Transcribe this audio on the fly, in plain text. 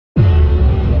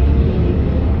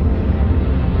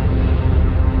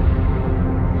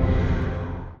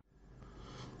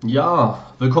Ja,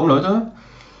 willkommen Leute.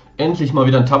 Endlich mal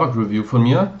wieder ein Tabak-Review von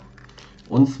mir.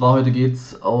 Und zwar heute geht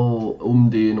es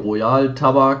um den Royal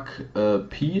Tabak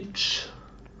Peach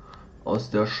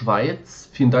aus der Schweiz.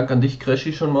 Vielen Dank an dich,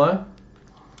 Cresci, schon mal.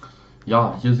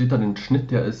 Ja, hier seht ihr den Schnitt,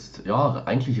 der ist ja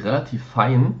eigentlich relativ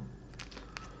fein.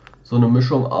 So eine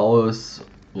Mischung aus,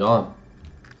 ja,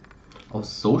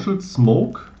 aus Social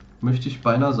Smoke, möchte ich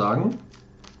beinahe sagen.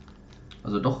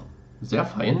 Also doch sehr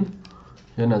fein.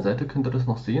 Hier an der Seite könnt ihr das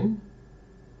noch sehen.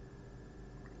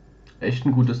 Echt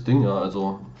ein gutes Ding, ja,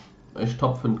 also echt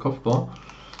top für den Kopfbau.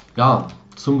 Ja,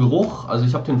 zum Geruch, also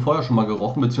ich habe den vorher schon mal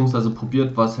gerochen, beziehungsweise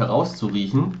probiert, was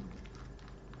herauszuriechen.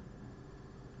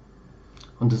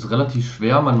 Und das ist relativ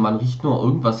schwer, man riecht nur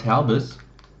irgendwas Herbes.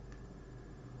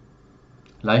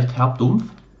 Leicht herb-dumpf.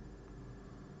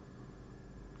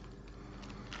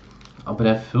 Aber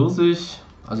der Pfirsich,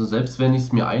 also selbst wenn ich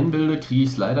es mir einbilde, kriege ich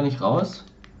es leider nicht raus.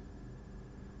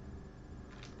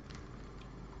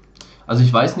 Also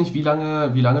ich weiß nicht, wie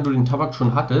lange du den Tabak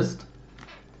schon hattest,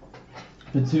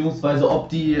 beziehungsweise ob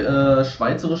die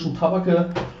schweizerischen Tabake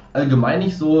allgemein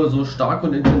nicht so stark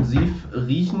und intensiv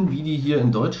riechen, wie die hier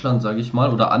in Deutschland, sage ich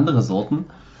mal, oder andere Sorten.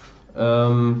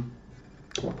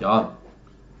 Ja,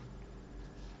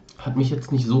 hat mich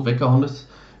jetzt nicht so weggehauen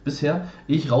bisher.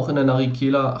 Ich rauche in der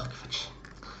Narikela, ach Quatsch.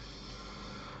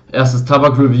 Erstes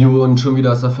Tabak-Review und schon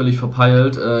wieder ist er völlig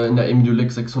verpeilt. In der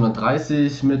Emidulix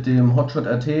 630 mit dem Hotshot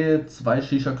RT, 2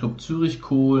 Shisha Club Zürich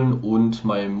Kohlen und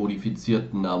meinem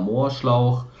modifizierten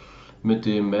Amor-Schlauch mit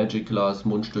dem Magic Glass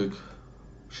Mundstück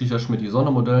Shisha Schmidt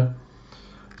Sondermodell.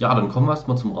 Ja, dann kommen wir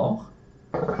erstmal zum Rauch.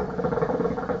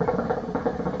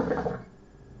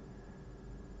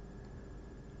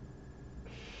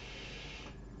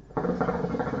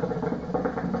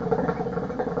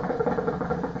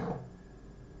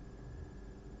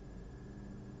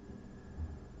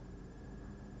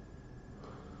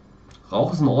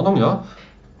 Rauch ist in Ordnung, ja.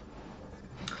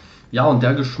 Ja, und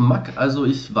der Geschmack, also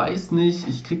ich weiß nicht,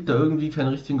 ich kriege da irgendwie keinen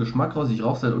richtigen Geschmack raus. Ich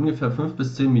rauche seit ungefähr 5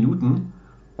 bis 10 Minuten.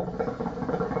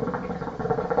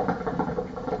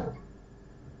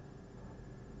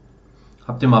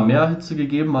 Hab dem mal mehr Hitze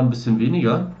gegeben, mal ein bisschen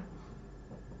weniger.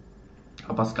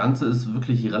 Aber das Ganze ist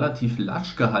wirklich relativ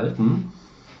lasch gehalten.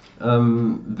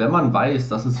 Wenn man weiß,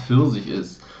 dass es Pfirsich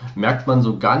ist, merkt man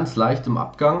so ganz leicht im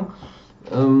Abgang,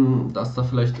 dass da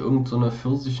vielleicht irgend so eine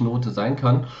Pfirsichnote sein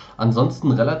kann.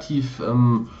 Ansonsten relativ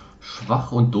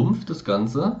schwach und dumpf das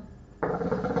Ganze.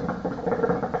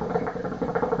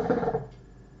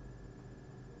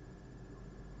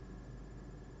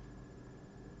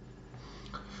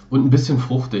 Und ein bisschen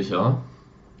fruchtig, ja.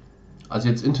 Also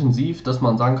jetzt intensiv, dass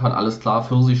man sagen kann, alles klar,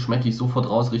 Pfirsich schmecke ich sofort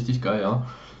raus, richtig geil, ja.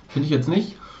 Finde ich jetzt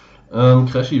nicht.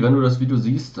 Cresci, wenn du das Video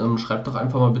siehst, schreib doch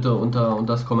einfach mal bitte unter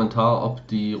das Kommentar, ob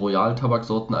die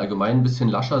Royal-Tabaksorten allgemein ein bisschen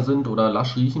lascher sind oder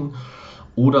lasch riechen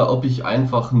oder ob ich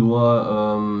einfach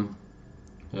nur,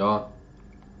 ja,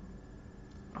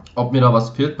 ob mir da was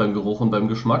fehlt beim Geruch und beim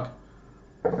Geschmack.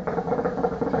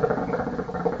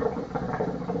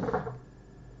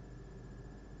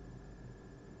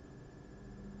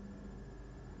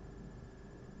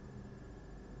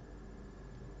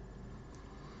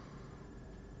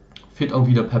 Fehlt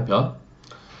irgendwie der Pep, ja.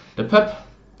 Der Pep,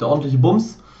 der ordentliche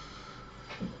Bums,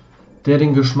 der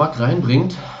den Geschmack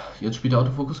reinbringt. Jetzt spielt der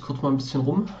Autofokus kurz mal ein bisschen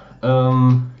rum.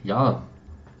 Ja,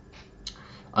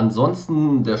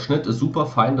 ansonsten der Schnitt ist super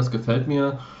fein, das gefällt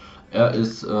mir. Er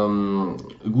ist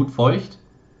gut feucht.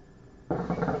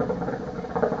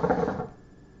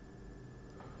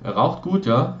 Er raucht gut,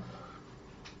 ja.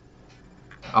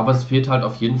 Aber es fehlt halt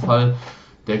auf jeden Fall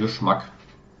der Geschmack.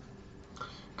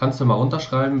 Kannst du mal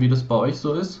runterschreiben, wie das bei euch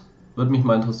so ist? Würde mich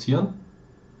mal interessieren.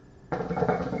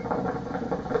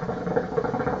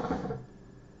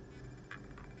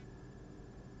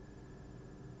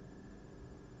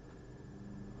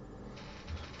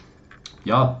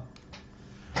 Ja,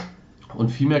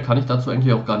 und viel mehr kann ich dazu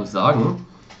eigentlich auch gar nicht sagen.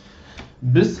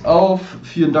 Bis auf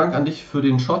vielen Dank an dich für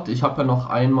den Shot. Ich habe ja noch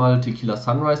einmal Tequila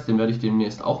Sunrise, den werde ich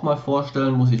demnächst auch mal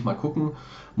vorstellen, muss ich mal gucken.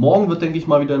 Morgen wird, denke ich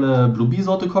mal, wieder eine Blue Bee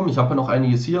Sorte kommen. Ich habe ja noch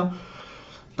einiges hier.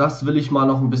 Das will ich mal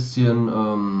noch ein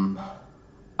bisschen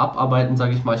abarbeiten,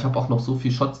 sage ich mal. Ich habe auch noch so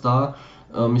viele Shots da.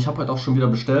 Ich habe heute auch schon wieder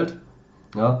bestellt.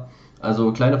 Ja,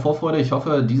 also kleine Vorfreude. Ich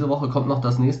hoffe, diese Woche kommt noch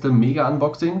das nächste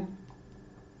Mega-Unboxing.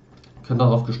 Könnt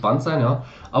darauf gespannt sein, ja.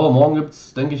 Aber morgen gibt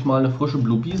es, denke ich mal, eine frische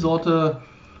Blue Bee Sorte.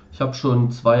 Ich habe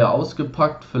schon 2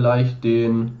 ausgepackt, vielleicht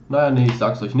den, naja, nee, ich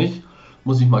sag's euch nicht.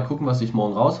 Muss ich mal gucken, was ich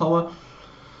morgen raushaue.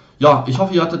 Ja, ich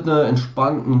hoffe, ihr hattet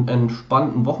einen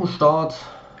entspannten Wochenstart.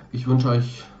 Ich wünsche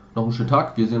euch noch einen schönen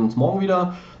Tag. Wir sehen uns morgen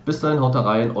wieder. Bis dahin, haut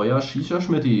rein, euer Shisha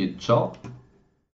Schmitti. Ciao.